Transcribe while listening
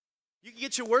You can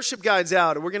get your worship guides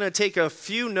out. We're going to take a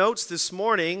few notes this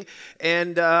morning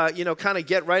and, kind of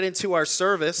get right into our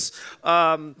service.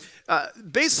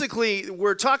 Basically,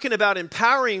 we're talking about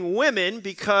empowering women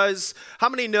because how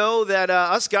many know that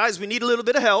us guys, we need a little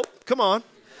bit of help? Come on.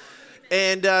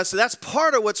 And so that's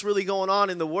part of what's really going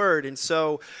on in the Word. And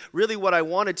so really what I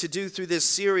wanted to do through this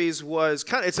series was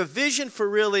it's a vision for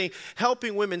really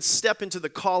helping women step into the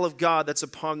call of God that's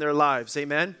upon their lives.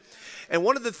 Amen? And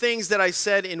one of the things that I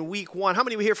said in week one, how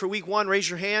many were here for week one? Raise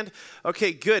your hand.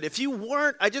 Okay, good. If you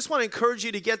weren't, I just want to encourage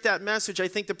you to get that message. I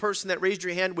think the person that raised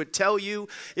your hand would tell you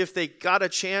if they got a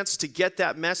chance to get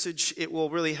that message, it will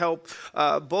really help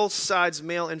both sides,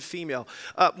 male and female.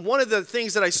 One of the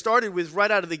things that I started with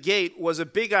right out of the gate was a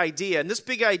big idea. And this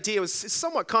big idea was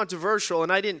somewhat controversial,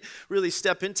 and I didn't really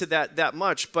step into that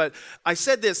much. But I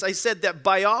said this. I said that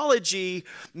biology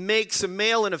makes a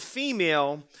male and a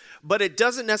female, but it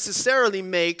doesn't necessarily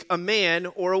make a man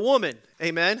or a woman.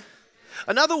 Amen?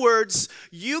 In other words,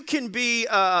 you can be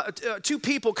two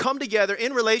people come together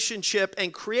in relationship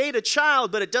and create a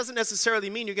child, but it doesn't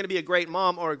necessarily mean you're going to be a great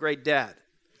mom or a great dad.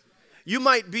 You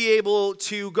might be able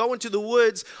to go into the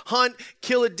woods, hunt,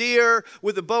 kill a deer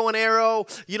with a bow and arrow,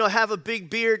 have a big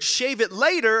beard, shave it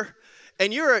later,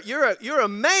 and you're a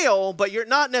male, but you're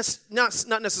not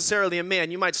necessarily a man.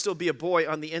 You might still be a boy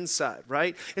on the inside,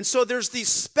 right? And so there's these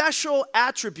special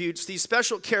attributes, these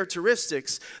special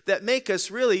characteristics that make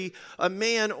us really a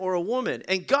man or a woman.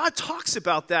 And God talks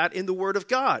about that in the Word of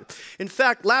God. In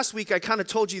fact, last week I kind of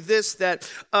told you this,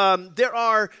 that there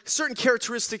are certain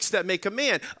characteristics that make a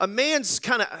man. A man's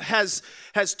kind of has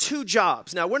two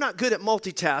jobs. Now, we're not good at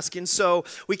multitasking, so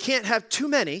we can't have too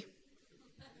many.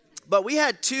 But we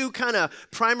had two kind of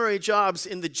primary jobs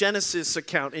in the Genesis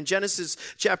account. In Genesis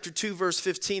chapter 2, verse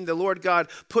 15, the Lord God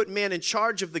put man in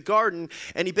charge of the garden,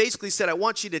 and he basically said, I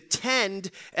want you to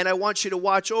tend and I want you to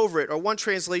watch over it. Or one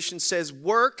translation says,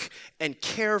 work and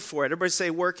care for it. Everybody say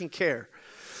work and care.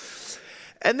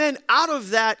 And then out of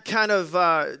that kind of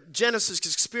Genesis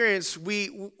experience,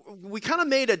 we kind of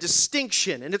made a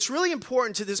distinction. And it's really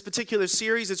important to this particular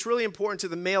series. It's really important to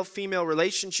the male-female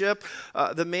relationship,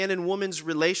 the man and woman's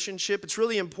relationship. It's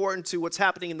really important to what's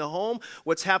happening in the home,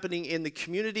 what's happening in the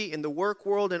community, in the work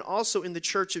world, and also in the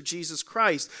Church of Jesus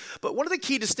Christ. But one of the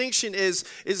key distinctions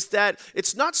is that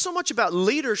it's not so much about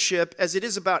leadership as it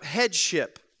is about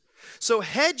headship. So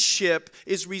headship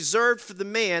is reserved for the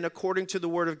man according to the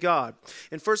Word of God.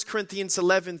 In 1 Corinthians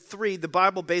 11:3, the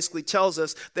Bible basically tells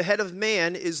us the head of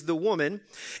man is the woman,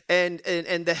 and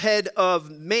the head of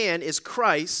man is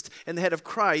Christ, and the head of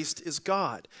Christ is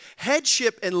God.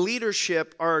 Headship and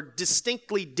leadership are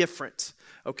distinctly different.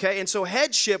 Okay, and so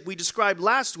headship we described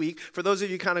last week. For those of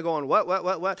you kind of going,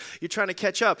 what? You're trying to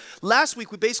catch up. Last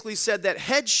week we basically said that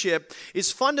headship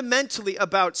is fundamentally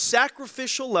about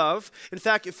sacrificial love. In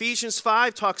fact, Ephesians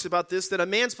 5 talks about this, that a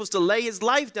man's supposed to lay his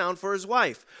life down for his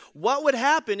wife. What would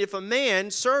happen if a man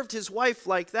served his wife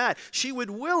like that? She would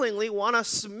willingly want to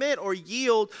submit or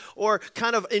yield or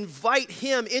kind of invite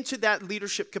him into that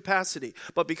leadership capacity.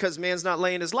 But because man's not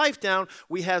laying his life down,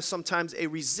 we have sometimes a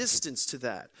resistance to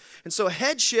that. And so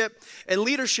headship and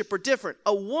leadership are different.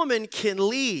 A woman can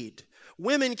lead.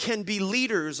 Women can be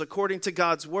leaders according to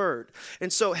God's word.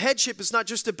 And so headship is not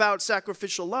just about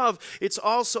sacrificial love, it's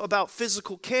also about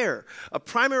physical care. A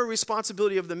primary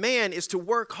responsibility of the man is to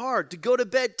work hard, to go to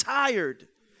bed tired,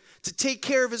 to take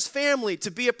care of his family,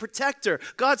 to be a protector.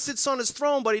 God sits on his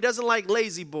throne, but he doesn't like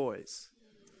lazy boys.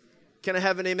 Can I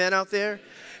have an amen out there?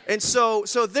 And so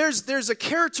there's a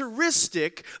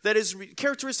characteristic that is,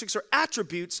 characteristics or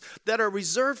attributes that are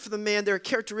reserved for the man. There are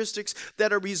characteristics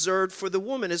that are reserved for the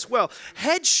woman as well.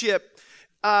 Headship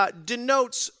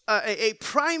denotes a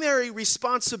primary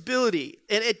responsibility.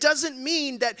 And it doesn't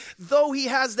mean that though he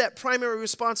has that primary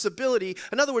responsibility,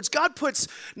 in other words, God puts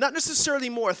not necessarily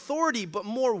more authority, but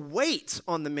more weight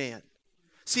on the man.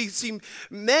 See,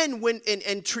 men, when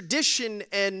and tradition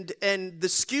and the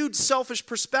skewed selfish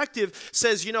perspective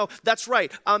says, that's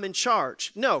right, I'm in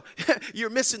charge. No, you're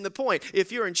missing the point. If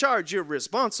you're in charge, you're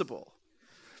responsible.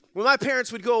 When my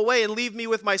parents would go away and leave me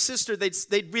with my sister,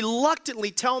 they'd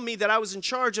reluctantly tell me that I was in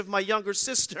charge of my younger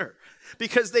sister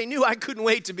because they knew I couldn't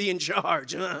wait to be in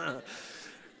charge.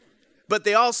 But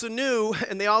they also knew,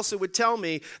 and they also would tell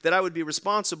me that I would be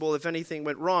responsible if anything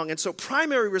went wrong. And so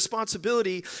primary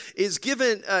responsibility is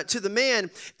given to the man,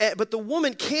 but the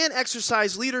woman can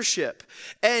exercise leadership.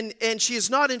 And she is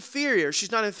not inferior.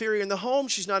 She's not inferior in the home.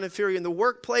 She's not inferior in the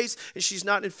workplace. And she's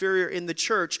not inferior in the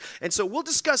church. And so we'll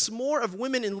discuss more of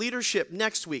women in leadership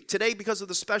next week. Today, because of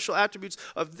the special attributes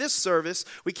of this service,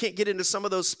 we can't get into some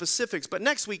of those specifics. But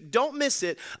next week, don't miss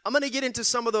it. I'm going to get into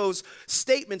some of those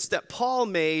statements that Paul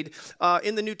made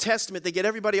in the New Testament. They get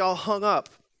everybody all hung up.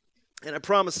 And I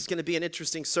promise it's going to be an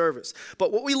interesting service.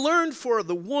 But what we learned for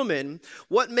the woman,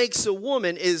 what makes a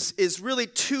woman is really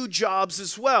two jobs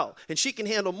as well. And she can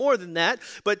handle more than that,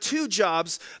 but two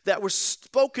jobs that were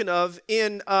spoken of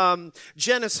in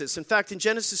Genesis. In fact, in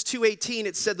Genesis 2:18,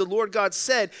 it said, the Lord God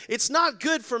said, it's not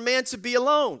good for man to be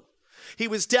alone. He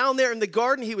was down there in the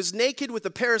garden. He was naked with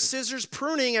a pair of scissors,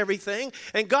 pruning everything.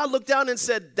 And God looked down and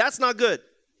said, that's not good.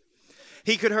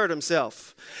 He could hurt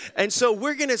himself. And so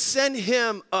we're going to send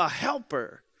him a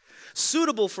helper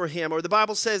suitable for him, or the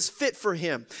Bible says fit for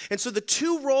him. And so the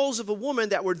two roles of a woman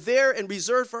that were there and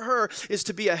reserved for her is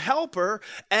to be a helper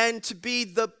and to be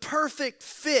the perfect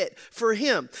fit for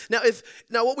him.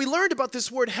 Now what we learned about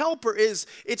this word helper is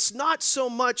it's not so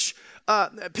much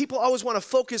people always want to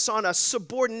focus on a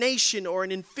subordination or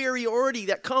an inferiority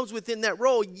that comes within that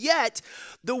role. Yet,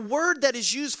 the word that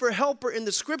is used for helper in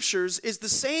the scriptures is the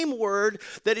same word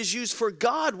that is used for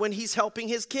God when he's helping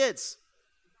his kids.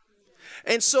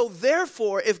 And so,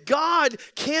 therefore, if God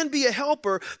can be a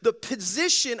helper, the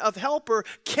position of helper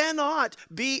cannot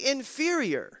be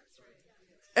inferior.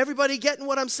 Everybody getting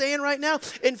what I'm saying right now?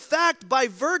 In fact, by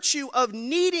virtue of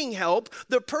needing help,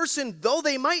 the person, though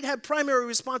they might have primary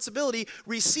responsibility,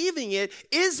 receiving it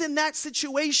is in that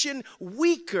situation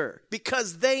weaker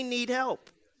because they need help.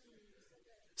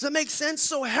 Does that make sense?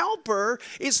 So helper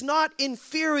is not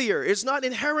inferior. It's not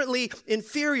inherently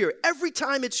inferior. Every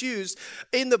time it's used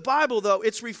in the Bible, though,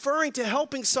 it's referring to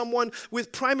helping someone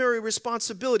with primary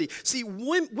responsibility. See,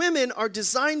 women are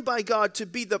designed by God to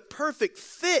be the perfect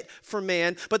fit for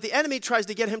man, but the enemy tries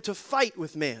to get him to fight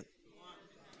with man.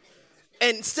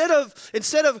 And instead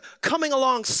of coming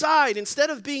alongside,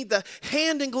 instead of being the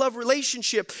hand in glove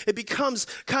relationship, it becomes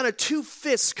kind of two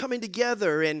fists coming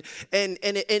together, and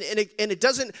it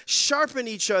doesn't sharpen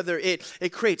each other.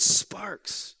 It creates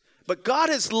sparks. But God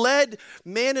has led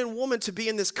man and woman to be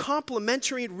in this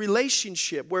complementary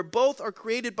relationship where both are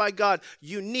created by God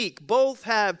unique. Both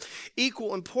have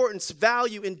equal importance,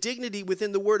 value, and dignity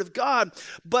within the Word of God.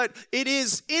 But it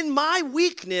is in my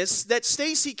weakness that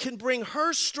Stacy can bring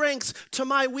her strengths to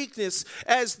my weakness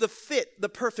as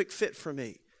the perfect fit for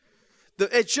me.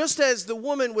 Just as the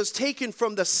woman was taken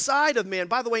from the side of man,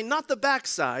 by the way, not the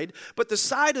backside, but the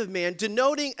side of man,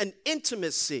 denoting an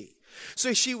intimacy.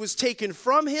 So she was taken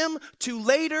from him to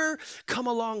later come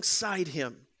alongside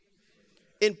him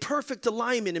in perfect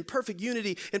alignment, in perfect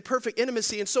unity, in perfect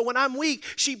intimacy. And so when I'm weak,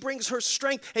 she brings her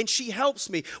strength and she helps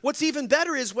me. What's even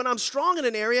better is when I'm strong in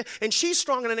an area and she's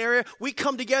strong in an area, we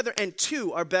come together and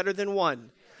two are better than one.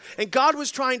 And God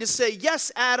was trying to say, yes,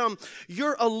 Adam,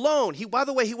 you're alone. By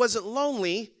the way, he wasn't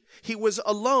lonely. He was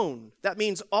alone. That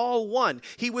means all one.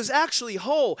 He was actually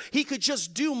whole. He could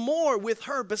just do more with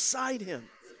her beside him.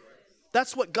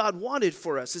 That's what God wanted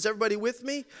for us. Is everybody with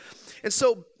me? And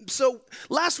so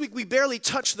last week we barely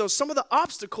touched those, some of the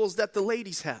obstacles that the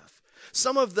ladies have.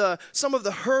 Some of the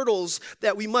hurdles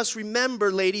that we must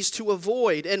remember, ladies, to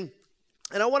avoid.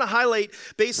 And I want to highlight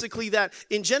basically that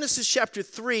in Genesis chapter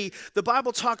 3, the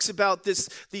Bible talks about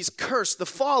these curse, the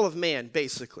fall of man,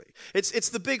 basically. It's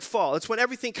the big fall. It's when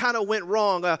everything kind of went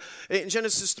wrong in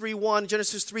Genesis 3:1,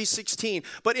 Genesis 3:16.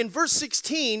 But in verse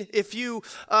 16, if you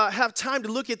have time to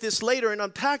look at this later and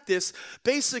unpack this,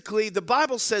 basically the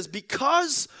Bible says,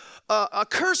 because a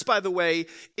curse, by the way,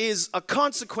 is a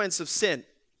consequence of sin.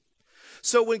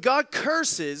 So when God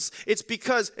curses,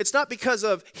 it's not because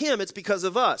of him, it's because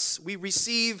of us. We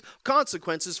receive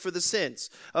consequences for the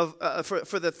sins,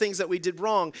 for the things that we did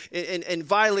wrong in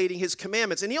violating his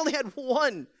commandments. And he only had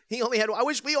one. I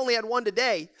wish we only had one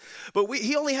today, but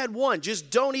he only had one. Just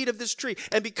don't eat of this tree.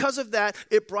 And because of that,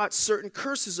 it brought certain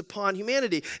curses upon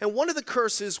humanity. And one of the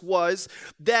curses was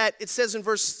that, it says in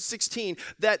verse 16,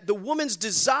 that the woman's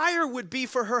desire would be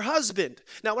for her husband.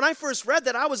 Now, when I first read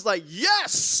that, I was like,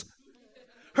 yes!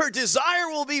 Her desire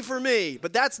will be for me.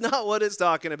 But that's not what it's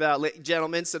talking about,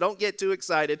 gentlemen. So don't get too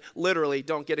excited. Literally,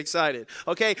 don't get excited.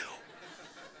 Okay?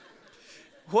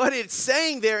 What it's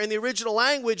saying there in the original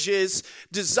language is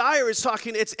desire is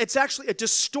talking, it's actually a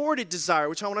distorted desire,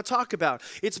 which I want to talk about.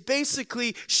 It's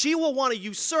basically, she will want to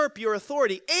usurp your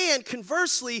authority, and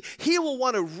conversely, he will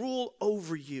want to rule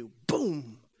over you.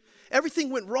 Boom. Everything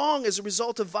went wrong as a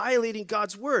result of violating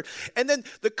God's word. And then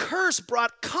the curse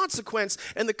brought consequence,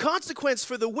 and the consequence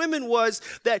for the women was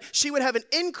that she would have an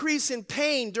increase in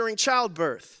pain during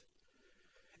childbirth.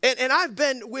 And I've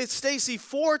been with Stacy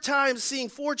 4 times, seeing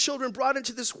 4 children brought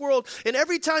into this world. And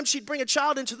every time she'd bring a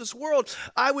child into this world,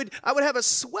 I would have a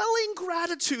swelling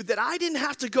gratitude that I didn't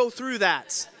have to go through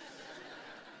that.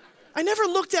 I never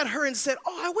looked at her and said,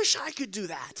 oh, I wish I could do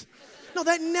that. No,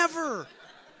 that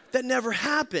never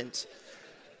happened.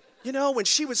 You know, when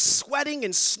she was sweating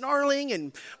and snarling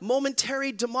and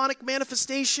momentary demonic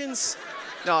manifestations.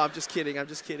 No, I'm just kidding.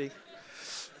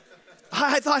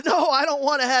 I thought, no, I don't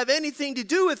want to have anything to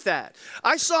do with that.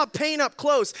 I saw pain up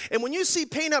close. And when you see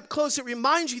pain up close, it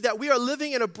reminds you that we are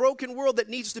living in a broken world that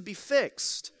needs to be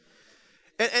fixed.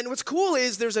 And what's cool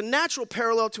is there's a natural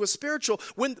parallel to a spiritual.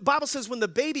 When the Bible says when the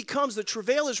baby comes, the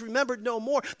travail is remembered no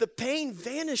more. The pain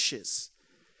vanishes.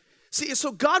 See,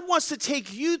 so God wants to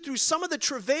take you through some of the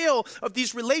travail of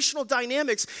these relational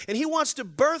dynamics, and he wants to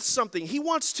birth something. He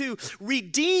wants to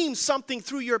redeem something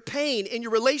through your pain in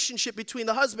your relationship between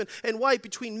the husband and wife,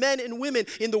 between men and women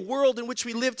in the world in which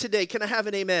we live today. Can I have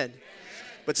an amen? Amen.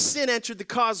 But sin entered the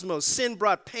cosmos. Sin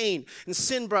brought pain, and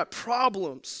sin brought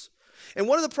problems. And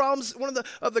one of the problems, one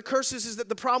of the curses is that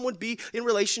the problem would be in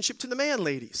relationship to the man,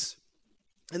 ladies.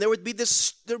 And there would be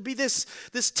this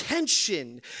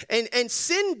tension. And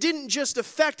sin didn't just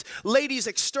affect ladies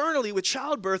externally with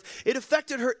childbirth. It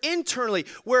affected her internally,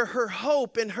 where her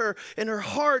hope and her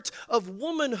heart of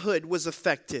womanhood was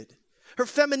affected. Her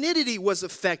femininity was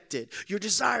affected. Your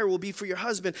desire will be for your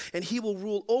husband, and he will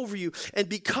rule over you. And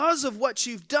because of what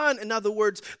you've done, in other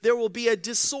words, there will be a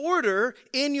disorder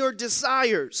in your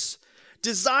desires.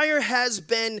 Desire has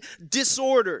been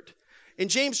disordered. In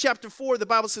James chapter 4, the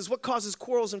Bible says, what causes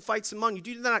quarrels and fights among you?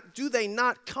 Do they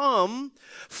not come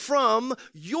from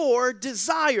your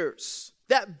desires?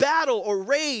 That battle or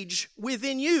rage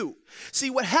within you. See,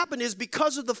 what happened is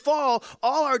because of the fall,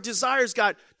 all our desires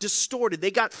got distorted.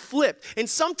 They got flipped. And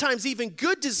sometimes even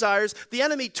good desires, the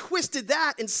enemy twisted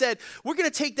that and said, we're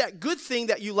going to take that good thing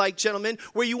that you like, gentlemen,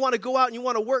 where you want to go out and you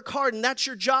want to work hard and that's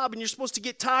your job and you're supposed to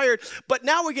get tired. But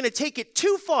now we're going to take it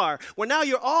too far, where now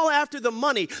you're all after the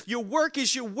money. Your work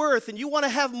is your worth and you want to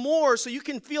have more so you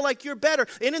can feel like you're better.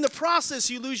 And in the process,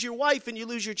 you lose your wife and you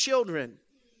lose your children.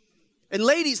 And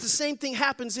ladies, the same thing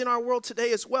happens in our world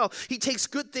today as well. He takes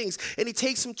good things and he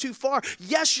takes them too far.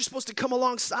 Yes, you're supposed to come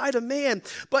alongside a man,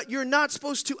 but you're not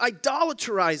supposed to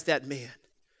idolatrize that man.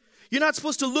 You're not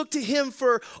supposed to look to him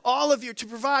for to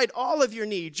provide all of your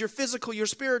needs, your physical, your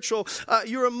spiritual,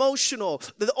 your emotional,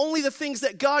 only the things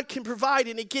that God can provide,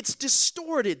 and it gets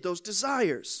distorted, those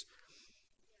desires.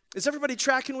 Is everybody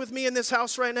tracking with me in this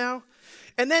house right now?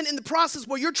 And then in the process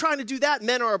where you're trying to do that,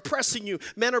 men are oppressing you,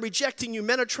 men are rejecting you,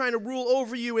 men are trying to rule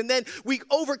over you, and then we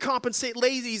overcompensate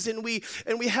ladies, and we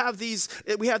have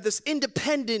this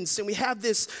independence, and we have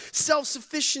this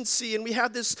self-sufficiency, and we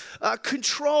have this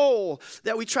control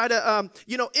that we try to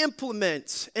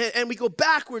implement, and we go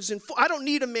backwards. And I don't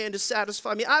need a man to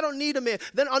satisfy me. I don't need a man.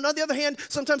 Then on the other hand,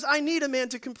 sometimes I need a man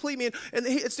to complete me, and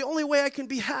it's the only way I can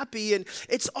be happy. And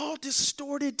it's all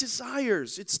distorted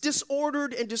desires. It's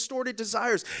disordered and distorted desires.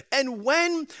 And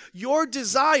when your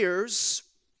desires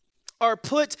are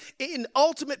put in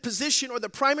ultimate position or the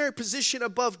primary position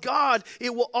above God,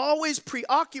 it will always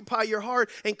preoccupy your heart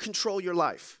and control your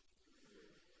life.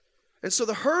 And so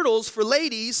the hurdles for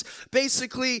ladies,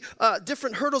 basically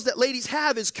different hurdles that ladies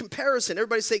have is comparison.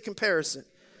 Everybody say comparison.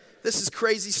 This is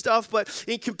crazy stuff, but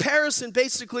in comparison,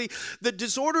 basically, the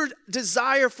disordered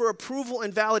desire for approval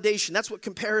and validation. That's what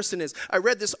comparison is. I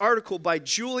read this article by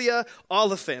Julia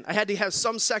Oliphant. I had to have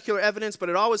some secular evidence, but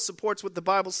it always supports what the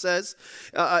Bible says.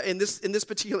 In this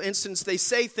particular instance, they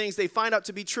say things they find out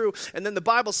to be true, and then the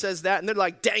Bible says that, and they're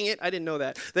like, dang it, I didn't know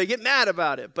that. They get mad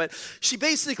about it. But she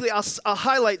basically, I'll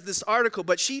highlight this article,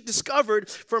 but she discovered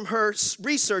from her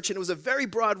research, and it was a very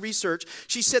broad research,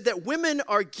 she said that women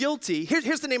are guilty.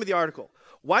 Here's the name of the article.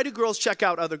 Why do girls check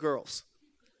out other girls?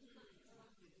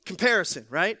 Comparison,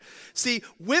 right? See,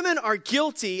 women are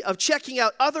guilty of checking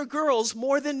out other girls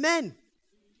more than men.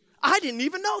 I didn't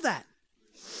even know that.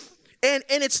 And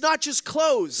it's not just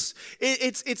clothes.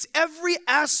 It's every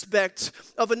aspect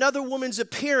of another woman's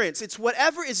appearance. It's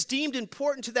whatever is deemed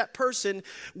important to that person,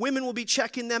 women will be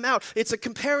checking them out. It's a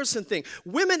comparison thing.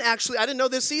 Women actually, I didn't know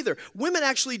this either, women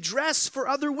actually dress for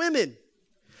other women.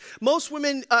 Most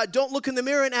women don't look in the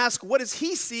mirror and ask, what does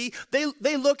he see?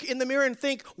 They look in the mirror and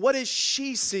think, what does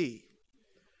she see?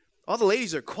 All the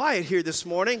ladies are quiet here this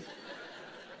morning.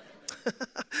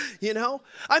 You know?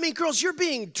 I mean, girls, you're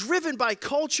being driven by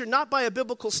culture, not by a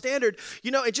biblical standard.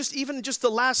 You know, even just the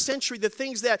last century, the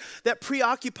things that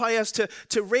preoccupy us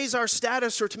to raise our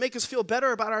status or to make us feel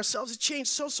better about ourselves, it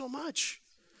changed so much.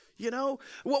 You know,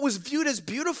 what was viewed as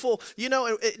beautiful, you know,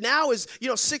 it now is, you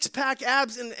know, six-pack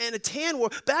abs and a tan.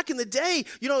 Where back in the day,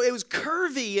 you know, it was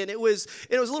curvy and it was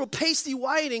a little pasty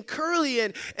white and curly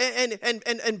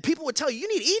and people would tell you, you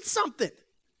need to eat something.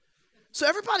 So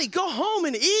everybody go home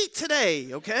and eat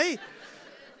today, okay?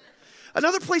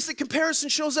 Another place that comparison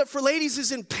shows up for ladies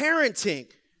is in parenting.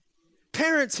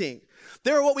 Parenting.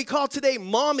 There are what we call today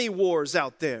mommy wars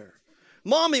out there.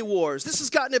 Mommy wars. This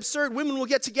has gotten absurd. Women will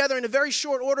get together in a very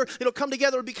short order. It'll come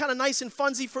together. It'll be kind of nice and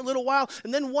funsy for a little while.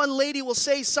 And then one lady will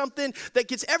say something that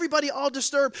gets everybody all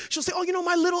disturbed. She'll say, oh, you know,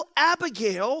 my little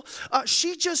Abigail,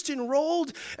 she just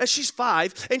enrolled, she's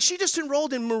 5, and she just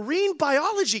enrolled in marine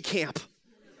biology camp.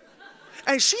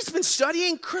 And she's been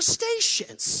studying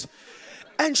crustaceans.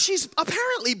 And she's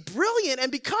apparently brilliant.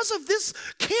 And because of this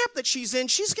camp that she's in,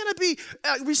 she's going to be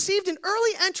received an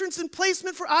early entrance and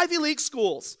placement for Ivy League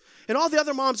schools. And all the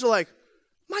other moms are like,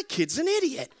 my kid's an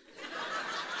idiot.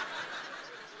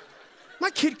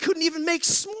 My kid couldn't even make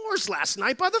s'mores last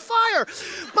night by the fire.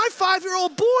 My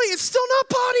 5-year-old boy is still not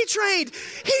potty trained.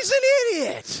 He's an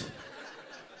idiot.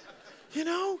 You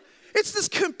know? It's this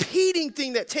competing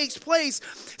thing that takes place.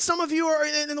 Some of you are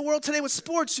in the world today with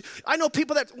sports. I know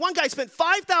people that, one guy spent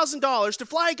 $5,000 to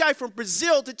fly a guy from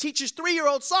Brazil to teach his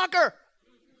 3-year-old soccer.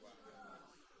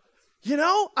 You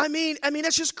know, I mean,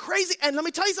 that's just crazy. And let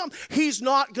me tell you something. He's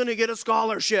not going to get a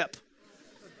scholarship.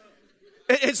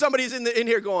 And somebody's in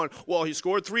here going, well, he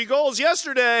scored 3 goals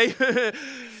yesterday.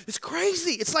 It's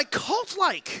crazy. It's like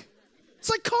cult-like. It's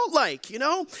like cult-like, you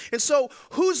know? And so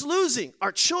who's losing?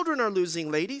 Our children are losing,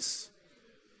 ladies.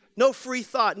 No free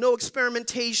thought, no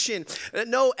experimentation,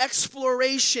 no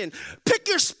exploration. Pick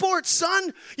your sport,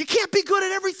 son. You can't be good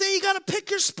at everything. You got to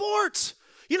pick your sport.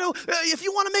 You know, if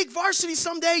you want to make varsity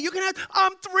someday, you can have,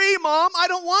 I'm 3, Mom. I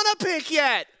don't want to pick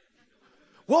yet.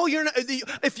 Well,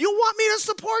 if you want me to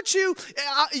support you,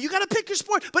 you got to pick your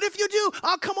sport. But if you do,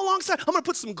 I'll come alongside. I'm going to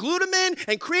put some glutamine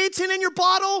and creatine in your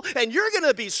bottle, and you're going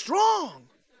to be strong.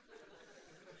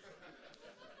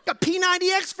 Got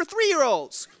P90X for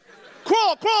 3-year-olds.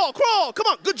 Crawl, crawl, crawl. Come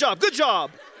on, good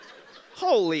job.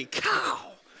 Holy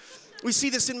cow. We see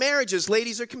this in marriages.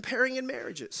 Ladies are comparing in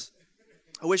marriages.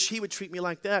 I wish he would treat me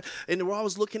like that. And we're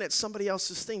always looking at somebody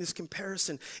else's thing. This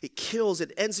comparison, it kills.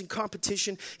 It ends in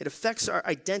competition. It affects our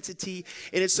identity.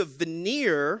 And it's a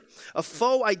veneer, a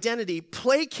faux identity,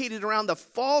 placated around the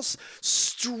false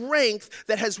strength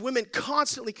that has women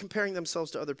constantly comparing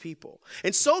themselves to other people.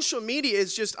 And social media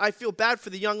is just, I feel bad for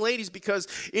the young ladies because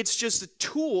it's just a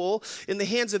tool in the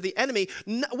hands of the enemy.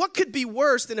 What could be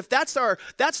worse than if that's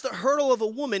the hurdle of a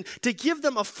woman to give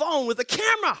them a phone with a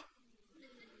camera?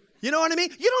 You know what I mean?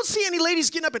 You don't see any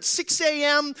ladies getting up at 6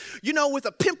 a.m., you know, with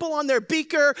a pimple on their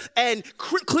beaker and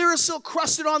Clearasil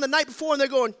crusted on the night before, and they're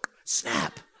going,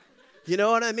 snap. You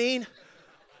know what I mean?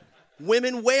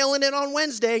 Women wailing it on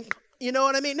Wednesday. You know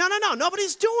what I mean? No.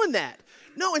 Nobody's doing that.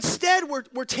 No, instead,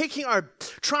 we're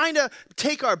trying to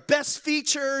take our best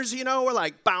features, you know, we're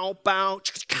like, bow, bow,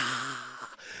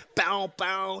 bow,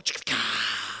 bow,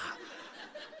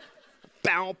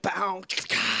 bow, bow,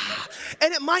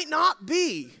 and it might not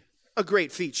be a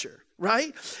great feature,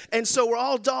 right? And so we're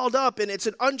all dolled up, and it's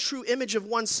an untrue image of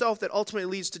oneself that ultimately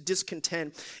leads to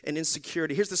discontent and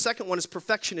insecurity. Here's the second one is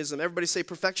perfectionism. Everybody say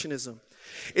perfectionism.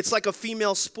 It's like a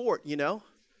female sport, you know?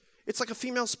 It's like a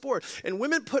female sport. And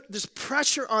women put this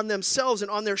pressure on themselves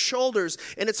and on their shoulders,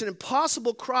 and it's an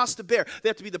impossible cross to bear. They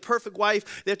have to be the perfect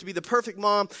wife. They have to be the perfect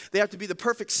mom. They have to be the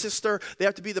perfect sister. They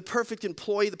have to be the perfect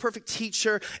employee, the perfect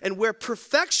teacher. And where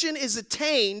perfection is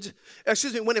attained,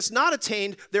 when it's not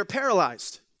attained, they're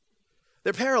paralyzed.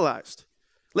 They're paralyzed.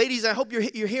 Ladies, I hope you're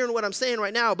hearing what I'm saying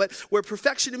right now, but where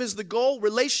perfectionism is the goal,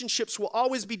 relationships will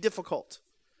always be difficult.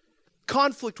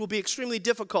 Conflict will be extremely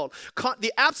difficult.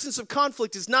 The absence of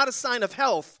conflict is not a sign of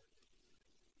health.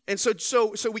 And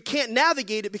so we can't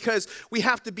navigate it because we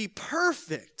have to be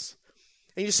perfect.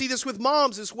 And you see this with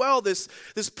moms as well. This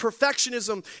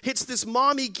perfectionism hits this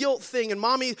mommy guilt thing, and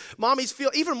mommies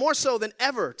feel even more so than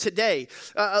ever today.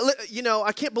 You know,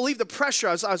 I can't believe the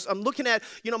pressure. I'm looking at,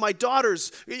 you know, my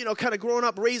daughters, you know, kind of growing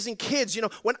up, raising kids. You know,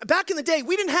 back in the day,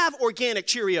 we didn't have organic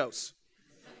Cheerios.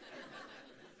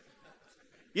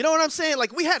 You know what I'm saying?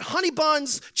 Like, we had Honey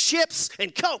Buns, chips,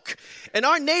 and Coke, and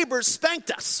our neighbors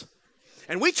spanked us.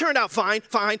 And we turned out fine.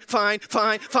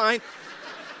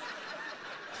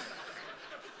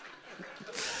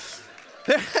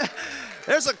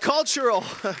 There's a cultural,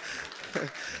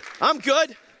 I'm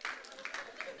good.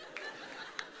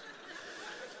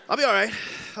 I'll be all right.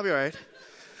 I'll be all right.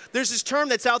 There's this term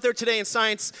that's out there today in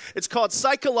science. It's called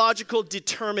psychological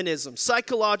determinism.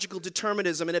 Psychological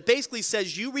determinism. And it basically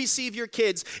says you receive your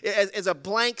kids as a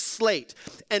blank slate.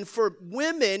 And for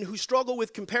women who struggle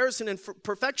with comparison and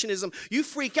perfectionism, you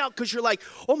freak out because you're like,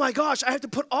 oh my gosh, I have to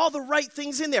put all the right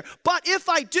things in there. But if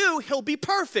I do, he'll be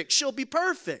perfect. She'll be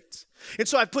perfect. And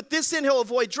so I put this in, he'll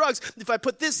avoid drugs. If I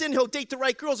put this in, he'll date the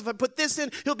right girls. If I put this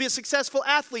in, he'll be a successful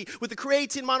athlete with the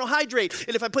creatine monohydrate.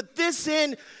 And if I put this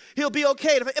in, he'll be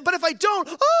okay. But if I don't,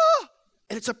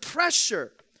 and it's a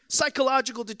pressure.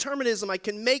 Psychological determinism. I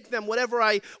can make them whatever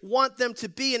I want them to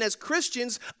be. And as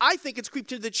Christians, I think it's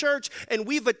creeped into the church, and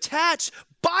we've attached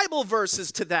Bible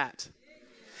verses to that.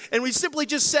 And we simply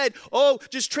just said,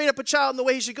 just train up a child in the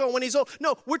way he should go when he's old.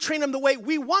 No, we're training them the way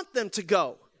we want them to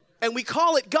go. And we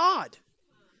call it God.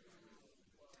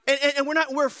 And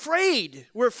we're afraid.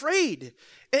 We're afraid.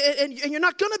 And you're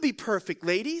not going to be perfect,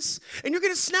 ladies. And you're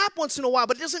going to snap once in a while,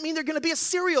 but it doesn't mean they're going to be a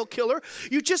serial killer.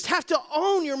 You just have to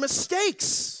own your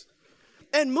mistakes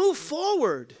and move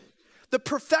forward. The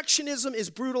perfectionism is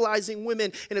brutalizing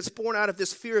women, and it's born out of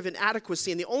this fear of inadequacy.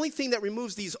 And the only thing that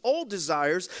removes these old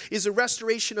desires is a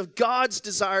restoration of God's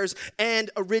desires and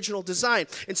original design.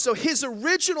 And so his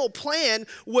original plan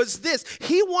was this.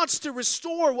 He wants to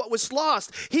restore what was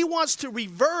lost. He wants to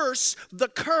reverse the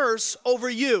curse over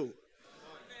you.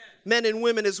 Men and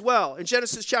women as well. In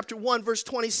Genesis chapter 1, verse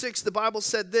 26, the Bible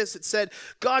said this. It said,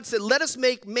 God said, let us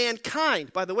make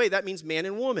mankind. By the way, that means man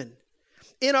and woman.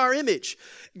 In our image.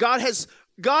 God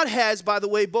has, by the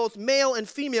way, both male and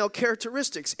female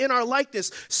characteristics in our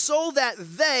likeness, so that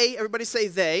they, everybody say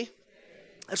they,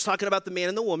 that's talking about the man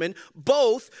and the woman,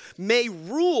 both may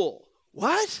rule.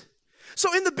 What?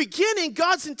 So in the beginning,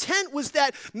 God's intent was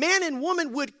that man and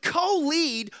woman would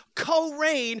co-lead,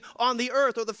 co-reign on the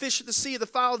earth, or the fish of the sea, the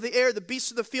fowl of the air, the beasts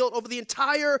of the field, over the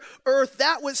entire earth.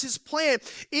 That was his plan.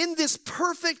 In this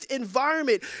perfect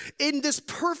environment, in this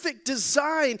perfect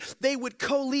design, they would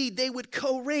co-lead, they would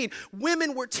co-reign.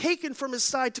 Women were taken from his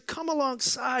side to come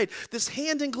alongside this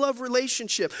hand-in-glove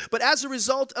relationship. But as a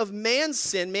result of man's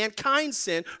sin, mankind's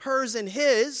sin, hers and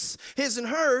his and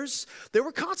hers, there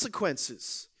were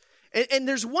consequences. And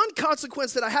there's one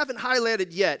consequence that I haven't highlighted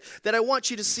yet that I want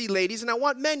you to see, ladies, and I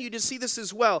want men you to see this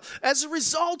as well. As a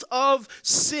result of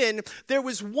sin, there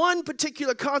was one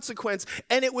particular consequence,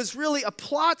 and it was really a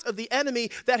plot of the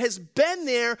enemy that has been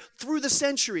there through the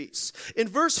centuries. In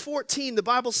verse 14, the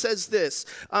Bible says this.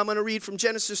 I'm going to read from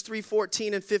Genesis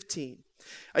 3:14 and 15.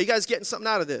 Are you guys getting something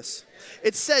out of this?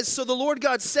 It says, so the Lord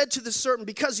God said to the serpent,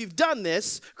 because you've done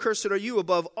this, cursed are you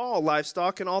above all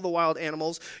livestock and all the wild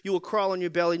animals. You will crawl on your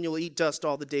belly and you will eat dust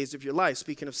all the days of your life.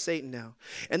 Speaking of Satan now.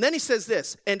 And then he says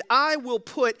this, and I will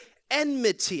put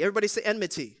enmity. Everybody say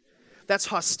enmity. That's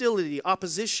hostility,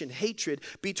 opposition, hatred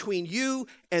between you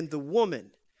and the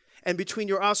woman. And between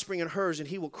your offspring and hers, and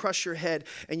he will crush your head,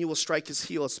 and you will strike his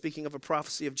heel. Speaking of a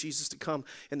prophecy of Jesus to come,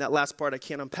 in that last part, I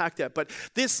can't unpack that. But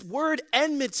this word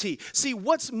enmity, see,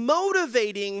 what's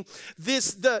motivating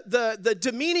this, the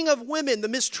demeaning of women, the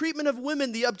mistreatment of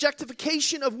women, the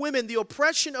objectification of women, the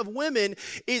oppression of women,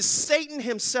 is Satan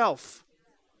himself.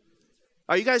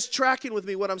 Are you guys tracking with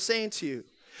me what I'm saying to you?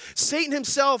 Satan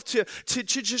himself to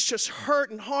just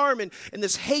hurt and harm and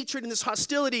this hatred and this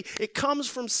hostility, it comes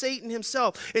from Satan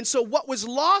himself. And so what was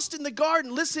lost in the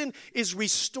garden, listen, is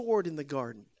restored in the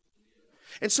garden.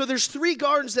 And so there's three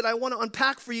gardens that I want to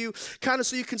unpack for you, kind of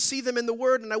so you can see them in the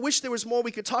Word. And I wish there was more we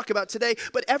could talk about today,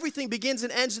 but everything begins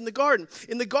and ends in the garden.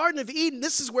 In the Garden of Eden,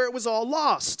 this is where it was all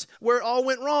lost, where it all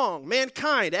went wrong.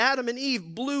 Mankind, Adam and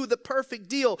Eve, blew the perfect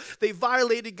deal. They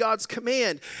violated God's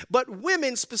command. But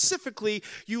women specifically,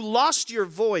 you lost your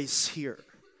voice here.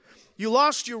 You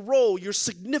lost your role, your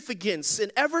significance.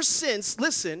 And ever since,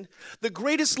 listen, the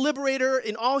greatest liberator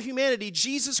in all humanity,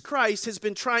 Jesus Christ, has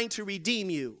been trying to redeem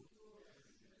you.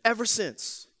 Ever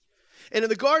since. And in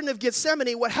the Garden of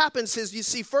Gethsemane, what happens is, you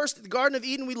see, first, in the Garden of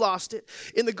Eden, we lost it.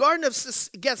 In the Garden of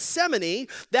Gethsemane,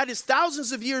 that is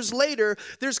thousands of years later,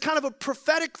 there's kind of a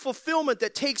prophetic fulfillment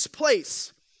that takes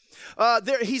place.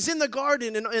 He's in the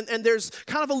garden, and there's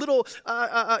kind of a little,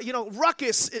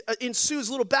 ruckus ensues,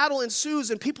 a little battle ensues,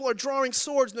 and people are drawing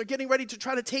swords, and they're getting ready to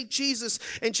try to take Jesus.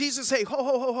 And Jesus, hey,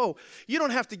 ho, you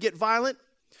don't have to get violent.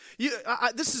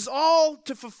 This is all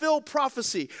to fulfill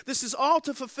prophecy. This is all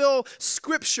to fulfill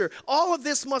scripture. All of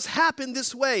this must happen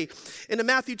this way. And in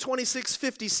Matthew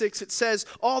 26:56, it says,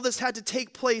 all this had to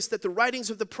take place that the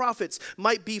writings of the prophets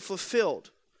might be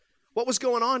fulfilled. What was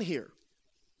going on here?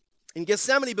 In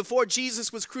Gethsemane, before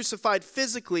Jesus was crucified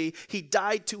physically, he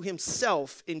died to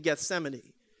himself in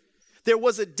Gethsemane. there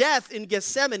was a death in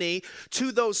Gethsemane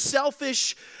to those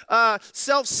selfish,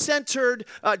 self-centered,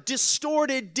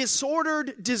 distorted,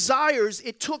 disordered desires.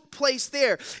 It took place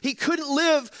there. He couldn't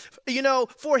live,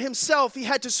 for himself. He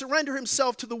had to surrender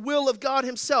himself to the will of God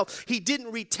himself. He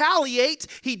didn't retaliate.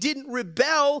 He didn't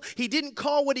rebel. He didn't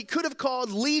call what he could have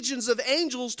called legions of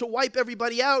angels to wipe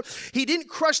everybody out. He didn't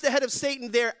crush the head of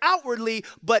Satan there outwardly,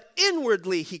 but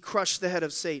inwardly he crushed the head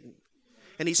of Satan.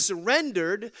 And he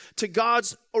surrendered to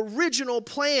God's original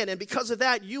plan. And because of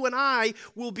that, you and I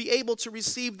will be able to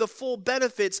receive the full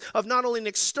benefits of not only an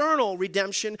external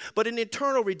redemption, but an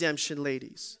eternal redemption,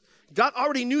 ladies. God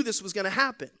already knew this was going to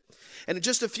happen. And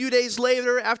just a few days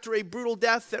later, after a brutal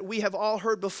death that we have all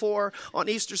heard before on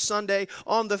Easter Sunday,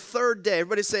 on the third day,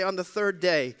 everybody say on the third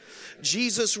day,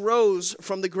 Jesus rose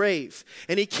from the grave.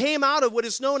 And he came out of what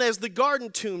is known as the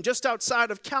garden tomb, just outside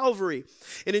of Calvary.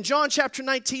 And in John chapter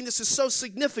 19, this is so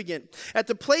significant. At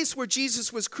the place where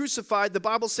Jesus was crucified, the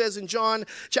Bible says in John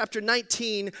chapter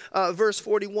 19, verse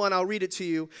 41, I'll read it to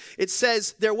you. It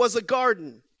says, there was a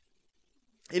garden,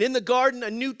 and in the garden a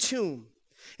new tomb,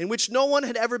 in which no one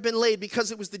had ever been laid, because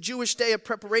it was the Jewish day of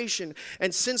preparation,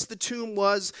 and since the tomb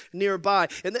was nearby.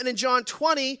 And then in John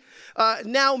 20,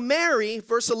 now Mary,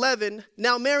 verse 11,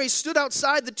 now Mary stood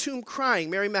outside the tomb crying,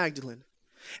 Mary Magdalene.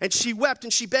 And she wept,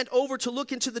 and she bent over to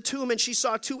look into the tomb, and she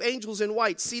saw two angels in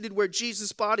white seated where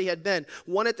Jesus' body had been,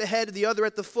 one at the head and the other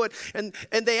at the foot. And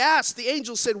they asked, the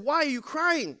angels said, why are you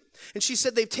crying? And she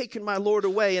said, they've taken my Lord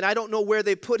away, and I don't know where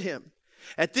they put him.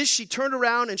 At this she turned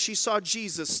around, and she saw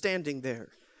Jesus standing there.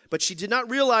 But she did not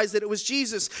realize that it was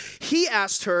Jesus. He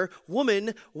asked her,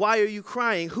 woman, why are you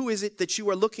crying? Who is it that you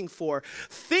are looking for?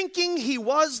 Thinking he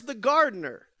was the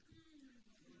gardener.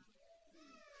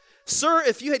 Sir,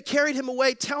 if you had carried him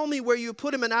away, tell me where you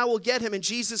put him and I will get him. And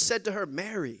Jesus said to her,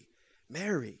 Mary,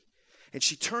 Mary. And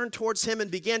she turned towards him and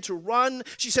began to run.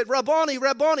 She said, Rabboni,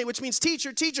 Rabboni, which means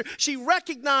teacher, teacher. She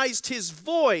recognized his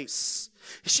voice.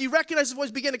 She recognized his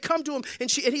voice, began to come to him,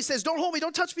 and he says, don't hold me,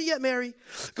 don't touch me yet, Mary.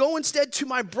 Go instead to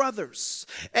my brothers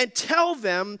and tell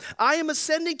them, I am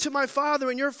ascending to my Father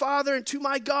and your Father, and to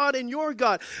my God and your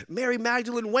God. Mary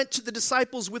Magdalene went to the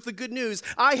disciples with the good news.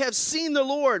 I have seen the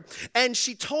Lord. And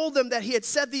she told them that he had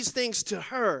said these things to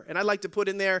her. And I'd like to put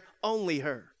in there, only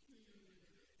her.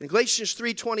 In Galatians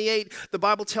 3:28, the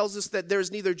Bible tells us that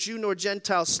there's neither Jew nor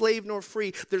Gentile, slave nor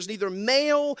free. There's neither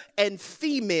male and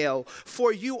female,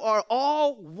 for you are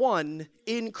all one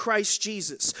in Christ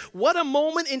Jesus. What a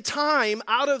moment in time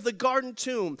out of the garden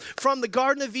tomb. From the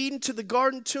Garden of Eden to the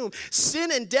garden tomb.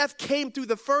 Sin and death came through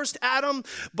the first Adam,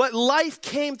 but life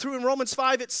came through, in Romans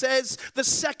 5 it says, the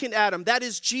second Adam. That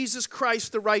is Jesus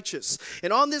Christ the righteous.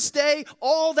 And on this day,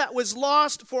 all that was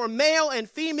lost for male and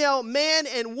female, man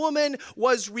and woman,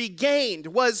 was regained,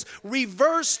 was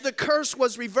reversed. The curse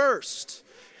was reversed.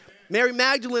 Mary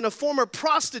Magdalene, a former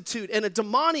prostitute and a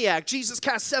demoniac, Jesus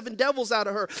cast 7 devils out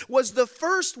of her, was the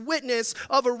first witness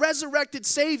of a resurrected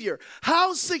Savior.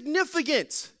 How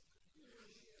significant!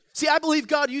 See, I believe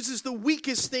God uses the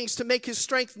weakest things to make his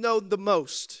strength known the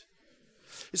most.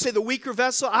 You say the weaker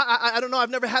vessel? I don't know. I've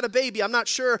never had a baby. I'm not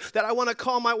sure that I want to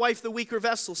call my wife the weaker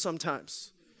vessel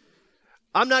sometimes.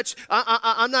 I'm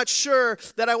not sure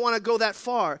that I want to go that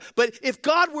far. But if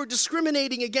God were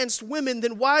discriminating against women,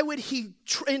 then why would he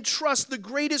entrust the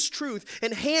greatest truth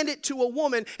and hand it to a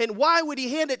woman? And why would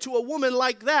he hand it to a woman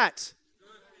like that?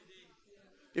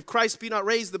 If Christ be not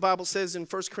raised, the Bible says in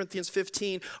 1 Corinthians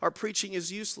 15, our preaching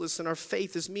is useless and our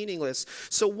faith is meaningless.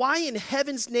 So why in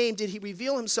heaven's name did he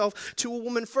reveal himself to a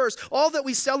woman first? All that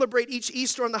we celebrate each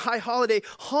Easter on the high holiday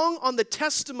hung on the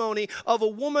testimony of a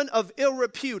woman of ill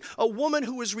repute, a woman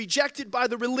who was rejected by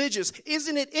the religious.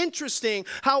 Isn't it interesting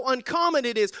how uncommon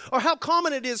it is, or how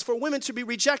common it is for women to be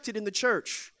rejected in the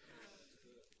church?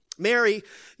 Mary,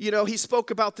 he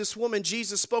spoke about this woman.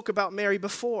 Jesus spoke about Mary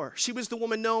before. She was the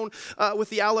woman known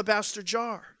with the alabaster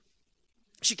jar.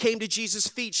 She came to Jesus'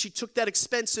 feet. She took that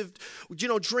expensive,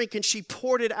 drink, and she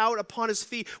poured it out upon his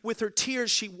feet. With her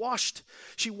tears, she washed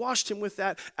him with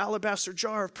that alabaster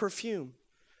jar of perfume.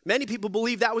 Many people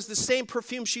believe that was the same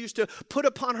perfume she used to put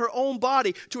upon her own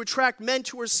body to attract men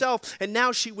to herself. And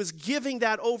now she was giving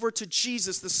that over to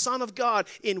Jesus, the Son of God,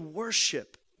 in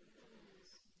worship.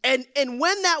 And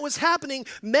when that was happening,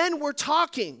 men were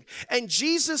talking. And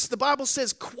Jesus, the Bible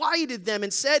says, quieted them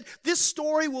and said, this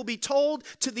story will be told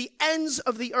to the ends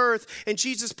of the earth. And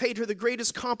Jesus paid her the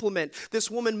greatest compliment. This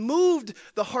woman moved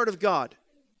the heart of God.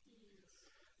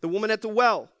 The woman at the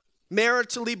well,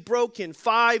 maritally broken,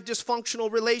 5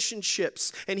 dysfunctional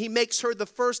relationships. And he makes her the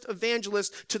first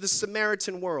evangelist to the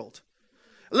Samaritan world.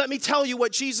 Let me tell you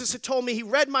what Jesus had told me. He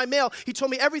read my mail. He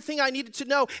told me everything I needed to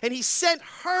know. And he sent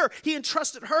her. He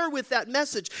entrusted her with that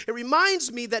message. It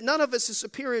reminds me that none of us is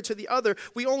superior to the other.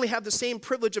 We only have the same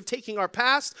privilege of taking our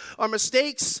past, our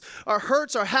mistakes, our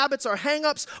hurts, our habits, our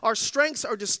hang-ups, our strengths,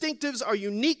 our distinctives, our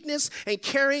uniqueness, and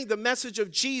carrying the message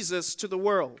of Jesus to the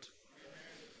world.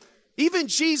 Even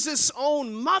Jesus'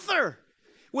 own mother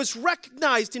was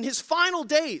recognized in his final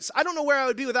days. I don't know where I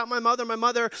would be without my mother. My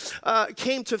mother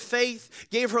came to faith,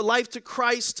 gave her life to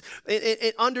Christ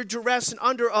under duress and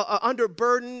under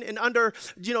burden and under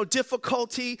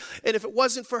difficulty. And if it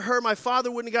wasn't for her, my father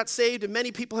wouldn't have got saved. And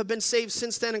many people have been saved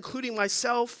since then, including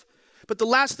myself. But the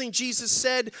last thing Jesus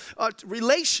said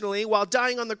relationally while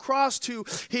dying on the cross to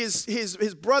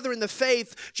his brother in the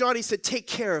faith, John, he said, take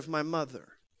care of my mother.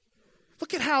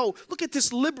 Look at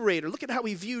this liberator. Look at how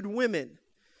he viewed women.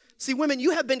 See, women, you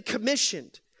have been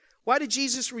commissioned. Why did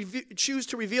Jesus choose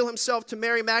to reveal himself to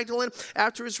Mary Magdalene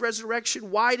after his resurrection?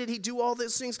 Why did he do all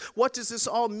these things? What does this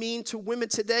all mean to women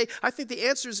today? I think the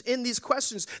answer is in these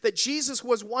questions, that Jesus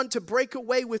was one to break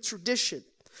away with tradition.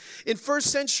 In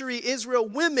first century Israel,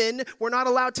 women were not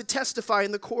allowed to testify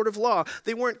in the court of law.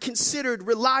 They weren't considered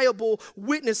reliable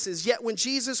witnesses. Yet when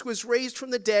Jesus was raised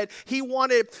from the dead, he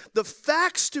wanted the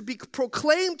facts to be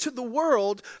proclaimed to the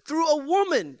world through a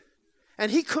woman. And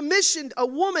he commissioned a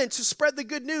woman to spread the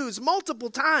good news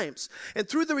multiple times. And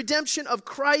through the redemption of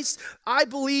Christ, I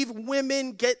believe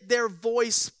women get their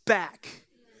voice back.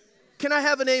 Can I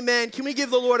have an amen? Can we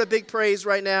give the Lord a big praise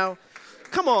right now?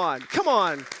 Come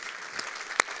on.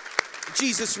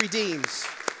 Jesus redeems.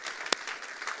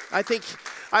 I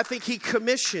think he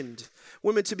commissioned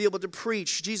women to be able to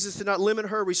preach. Jesus did not limit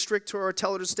her, restrict her, or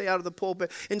tell her to stay out of the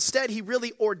pulpit. Instead, he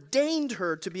really ordained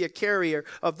her to be a carrier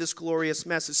of this glorious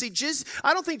message. See,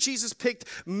 I don't think Jesus picked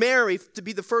Mary to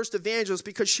be the first evangelist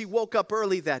because she woke up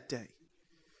early that day.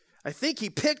 I think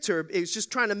he picked her. He was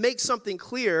just trying to make something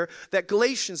clear that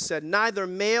Galatians said, neither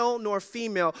male nor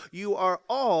female, you are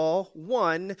all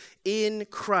one in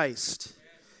Christ.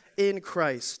 In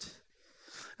Christ.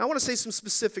 I want to say some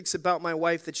specifics about my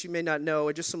wife that you may not know,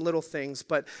 and just some little things.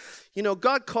 But,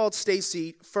 God called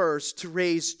Stacy first to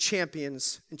raise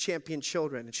champions and champion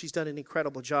children, and she's done an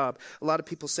incredible job. A lot of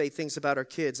people say things about our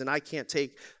kids, and I can't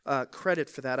take credit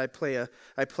for that. I play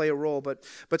a role, but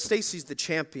Stacy's the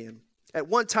champion. At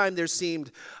one time, there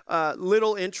seemed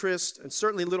little interest and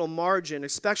certainly little margin,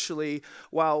 especially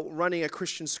while running a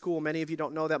Christian school. Many of you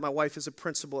don't know that my wife is a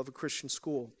principal of a Christian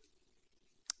school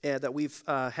that we've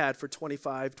had for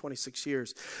 25, 26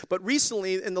 years. But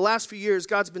recently, in the last few years,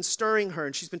 God's been stirring her,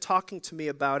 and she's been talking to me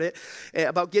about it,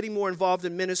 about getting more involved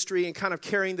in ministry and kind of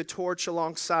carrying the torch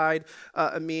alongside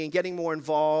me and getting more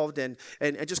involved and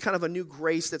just kind of a new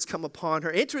grace that's come upon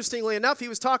her. Interestingly enough, he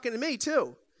was talking to me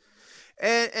too.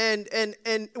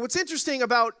 And what's interesting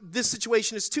about this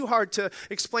situation is too hard to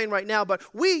explain right now, but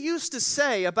we used to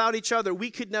say about each other, we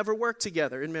could never work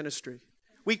together in ministry.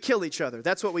 We'd kill each other.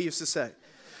 That's what we used to say.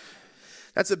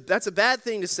 That's a bad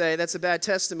thing to say. That's a bad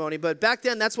testimony. But back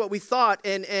then, that's what we thought,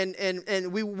 and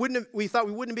we thought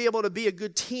we wouldn't be able to be a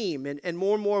good team. And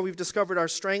more, we've discovered our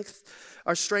strength.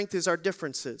 Our strength is our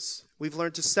differences. We've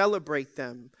learned to celebrate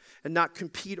them and not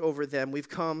compete over them. We've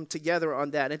come together on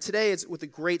that. And today, it's with a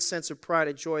great sense of pride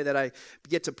and joy that I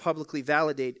get to publicly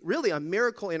validate really a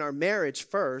miracle in our marriage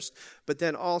first, but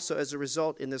then also as a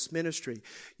result in this ministry.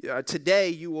 Today,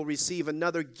 you will receive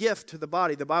another gift to the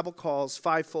body. The Bible calls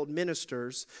fivefold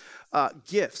ministers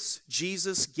gifts.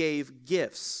 Jesus gave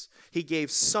gifts. He gave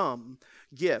some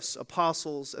gifts: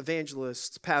 apostles,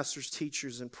 evangelists, pastors,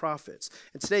 teachers, and prophets.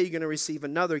 And today you're going to receive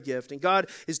another gift. And God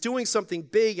is doing something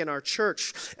big in our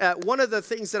church. One of the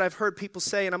things that I've heard people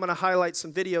say, and I'm going to highlight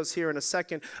some videos here in a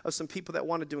second of some people that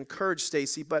wanted to encourage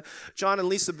Stacy, but John and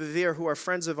Lisa Bevere, who are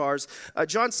friends of ours,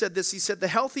 John said this. He said, the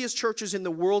healthiest churches in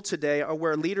the world today are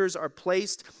where leaders are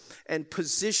placed and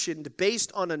positioned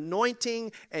based on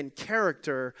anointing and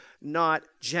character, not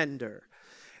gender.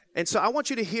 And so I want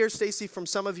you to hear, Stacy, from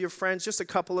some of your friends, just a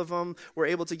couple of them. We're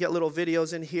able to get little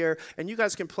videos in here, and you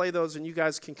guys can play those, and you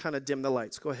guys can kind of dim the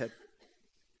lights. Go ahead.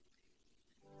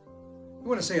 We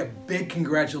want to say a big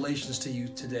congratulations to you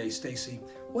today, Stacy.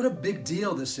 What a big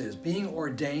deal this is, being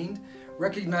ordained,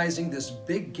 recognizing this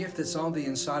big gift that's on the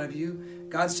inside of you.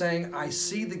 God saying, I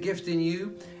see the gift in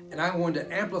you, and I want to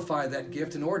amplify that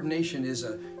gift. And ordination is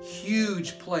a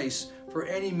huge place for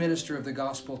any minister of the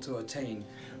gospel to attain.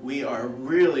 We are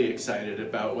really excited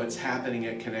about what's happening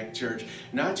at Connect Church,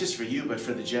 not just for you, but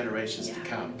for the generations to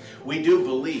come. We do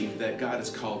believe that God has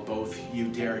called both you,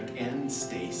 Derek, and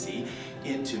Stacy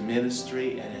into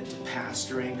ministry and into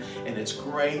pastoring, and it's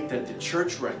great that the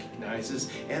church recognizes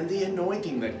and the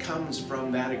anointing that comes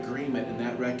from that agreement and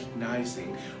that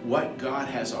recognizing what God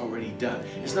has already done.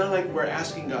 It's not like we're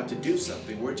asking God to do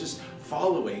something. We're just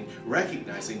following,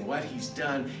 recognizing what he's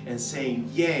done and saying,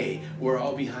 yay, we're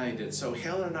all behind it. So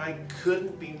Helen and I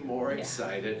couldn't be more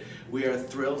excited. We are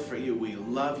thrilled for you. We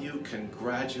love you.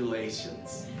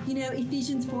 Congratulations. You know,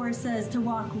 Ephesians 4 says to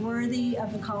walk worthy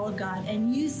of the call of God,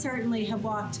 and you certainly have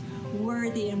walked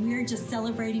worthy, and we're just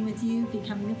celebrating with you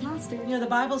becoming a pastor. You know, the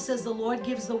Bible says the Lord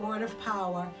gives the word of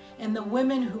power, and the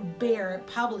women who bear it,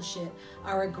 publish it,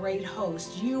 are a great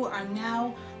host. You are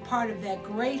now part of that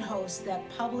great host that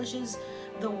publishes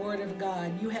the word of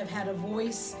God. You have had a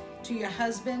voice to your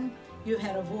husband. You've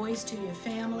had a voice to your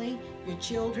family, your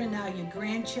children, now your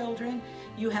grandchildren.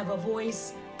 You have a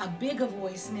voice, a bigger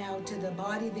voice now to the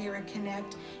body there at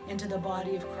Connect and to the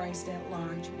body of Christ at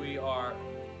large. We are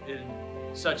in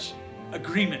such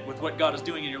agreement with what God is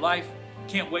doing in your life.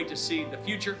 Can't wait to see the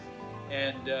future.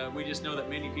 And we just know that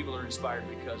many people are inspired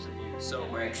because of you. So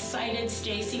we're excited,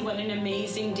 Stacy. What an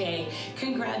amazing day.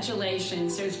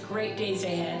 Congratulations. There's great days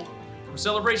ahead. From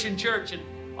Celebration Church in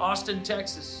Austin,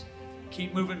 Texas,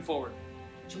 keep moving forward.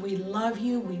 We love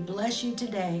you. We bless you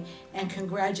today. And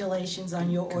congratulations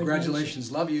on your ordination.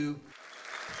 Congratulations. Love you.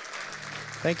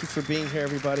 Thank you for being here,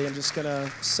 everybody. I'm just going to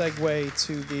segue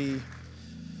to the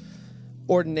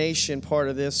ordination part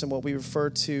of this and what we refer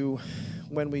to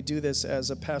when we do this as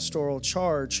a pastoral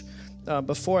charge.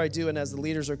 Before I do, and as the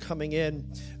leaders are coming in,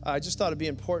 I just thought it'd be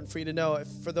important for you to know,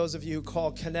 for those of you who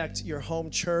call Connect your home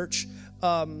church,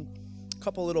 a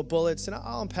couple little bullets, and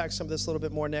I'll unpack some of this a little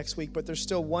bit more next week, but there's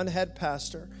still one head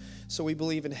pastor, so we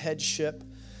believe in headship,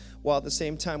 while at the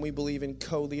same time we believe in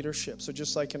co-leadership. So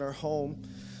just like in our home,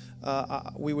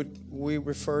 we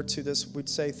refer to this, we'd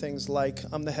say things like,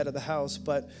 I'm the head of the house,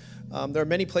 but there are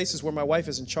many places where my wife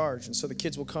is in charge, and so the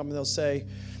kids will come and they'll say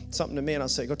something to me, and I'll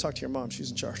say, go talk to your mom,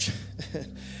 she's in charge.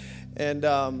 and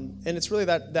it's really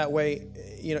that way.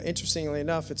 You know, interestingly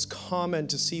enough, it's common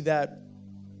to see that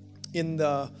in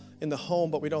the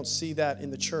home, but we don't see that in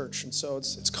the church. And so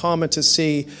it's common to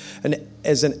see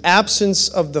as an absence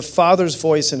of the father's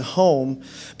voice in home,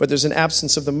 but there's an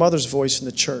absence of the mother's voice in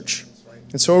the church.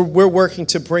 And so we're working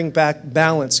to bring back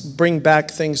balance, bring back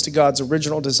things to God's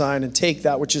original design, and take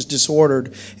that which is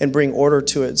disordered and bring order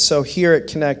to it. So here at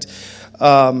Connect,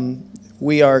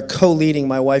 we are co-leading,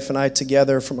 my wife and I,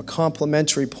 together from a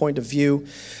complementary point of view,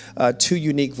 two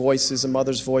unique voices, a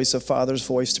mother's voice, a father's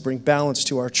voice, to bring balance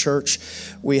to our church.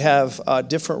 We have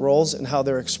different roles in how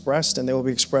they're expressed, and they will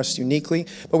be expressed uniquely,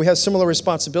 but we have similar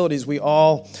responsibilities.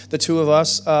 The two of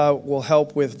us, will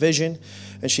help with vision,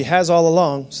 and she has all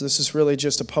along, so this is really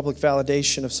just a public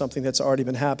validation of something that's already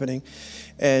been happening.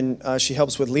 And she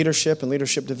helps with leadership and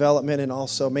leadership development, and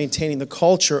also maintaining the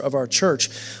culture of our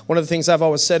church. One of the things I've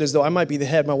always said is, though I might be the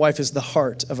head, my wife is the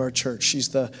heart of our church. She's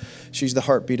the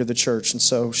heartbeat of the church, and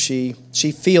so she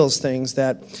feels things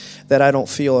that I don't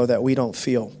feel or that we don't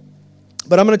feel.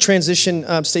 But I'm going to transition.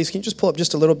 Stacey, can you just pull up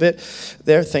just a little bit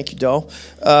there? Thank you, Doll.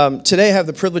 Today I have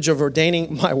the privilege of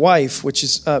ordaining my wife, which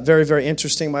is very, very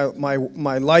interesting.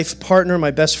 My life partner, my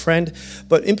best friend,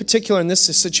 but in particular in this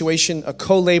situation, a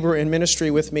co-laborer in ministry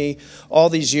with me all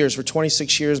these years. For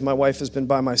 26 years, my wife has been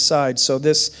by my side. So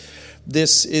this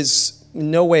is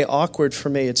no way awkward for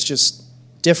me. It's just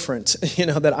different,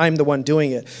 that I'm the one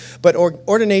doing it. But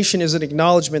ordination is an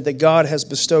acknowledgement that God has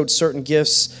bestowed certain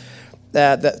gifts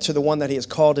that to the one that he has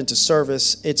called into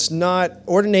service.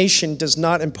 Ordination does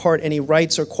not impart any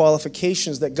rights or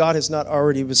qualifications that God has not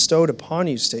already bestowed upon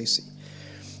you, Stacy.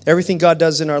 Everything God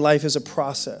does in our life is a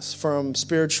process, from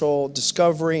spiritual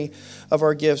discovery of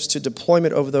our gifts to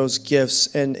deployment of those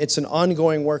gifts, and it's an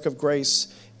ongoing work of grace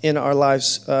in our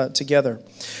lives together.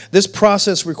 This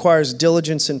process requires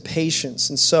diligence and patience,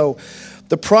 and so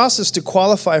the process to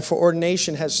qualify for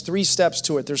ordination has 3 steps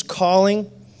to it. There's calling,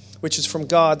 which is from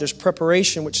God. There's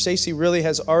preparation, which Stacy really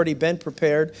has already been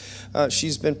prepared.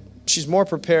 She's more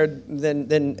prepared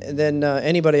than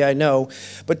anybody I know.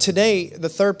 But today, the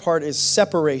third part is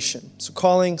separation. So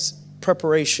calling,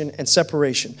 preparation, and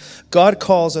separation. God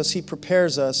calls us, he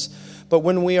prepares us, but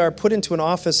when we are put into an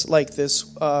office like this,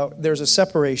 there's a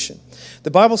separation. The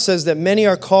Bible says that many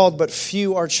are called, but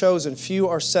few are chosen. Few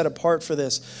are set apart for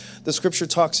this. The scripture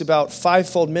talks about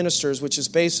fivefold ministers, which is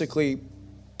basically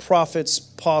prophets,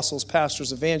 apostles,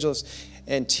 pastors, evangelists,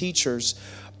 and teachers.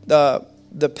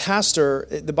 the pastor,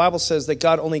 the Bible says that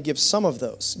God only gives some of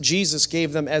those. Jesus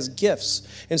gave them as gifts.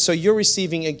 And so you're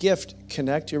receiving a gift,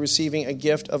 Connect. You're receiving a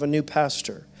gift of a new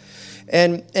pastor.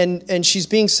 And she's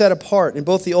being set apart. And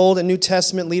both the Old and New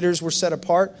Testament leaders were set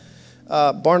apart.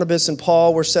 Barnabas and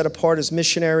Paul were set apart as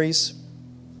missionaries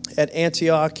at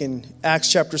Antioch in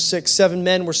Acts chapter 6. 7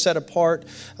 men were set apart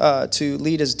to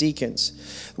lead as deacons.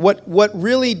 What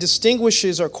really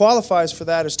distinguishes or qualifies for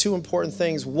that is two important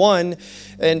things. One,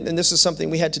 and this is something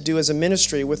we had to do as a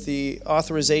ministry with the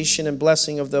authorization and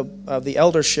blessing of the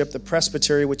eldership, the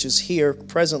presbytery, which is here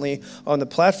presently on the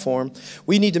platform.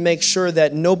 We need to make sure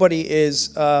that nobody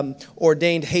is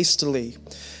ordained hastily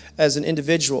as an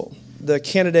individual. The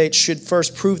candidates should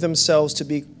first prove themselves to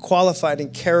be qualified in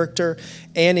character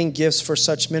and in gifts for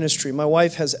such ministry. My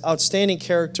wife has outstanding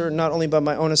character, not only by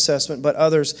my own assessment, but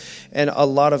others, and a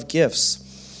lot of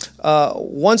gifts.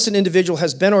 Once an individual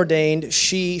has been ordained,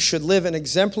 she should live an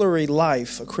exemplary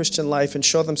life, a Christian life, and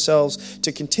show themselves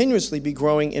to continuously be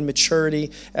growing in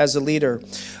maturity as a leader.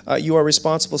 You are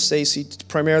responsible, Stacy,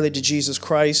 primarily to Jesus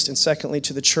Christ, and secondly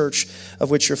to the church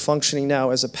of which you're functioning now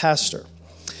as a pastor.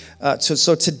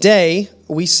 So today,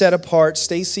 we set apart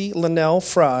Stacy Linnell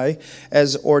Fry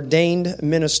as ordained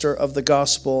minister of the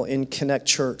gospel in Connect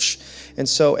Church. And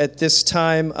so at this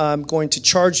time, I'm going to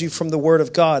charge you from the Word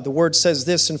of God. The Word says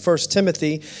this in 1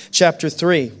 Timothy chapter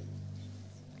 3.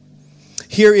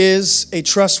 Here is a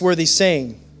trustworthy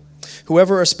saying.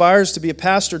 Whoever aspires to be a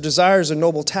pastor desires a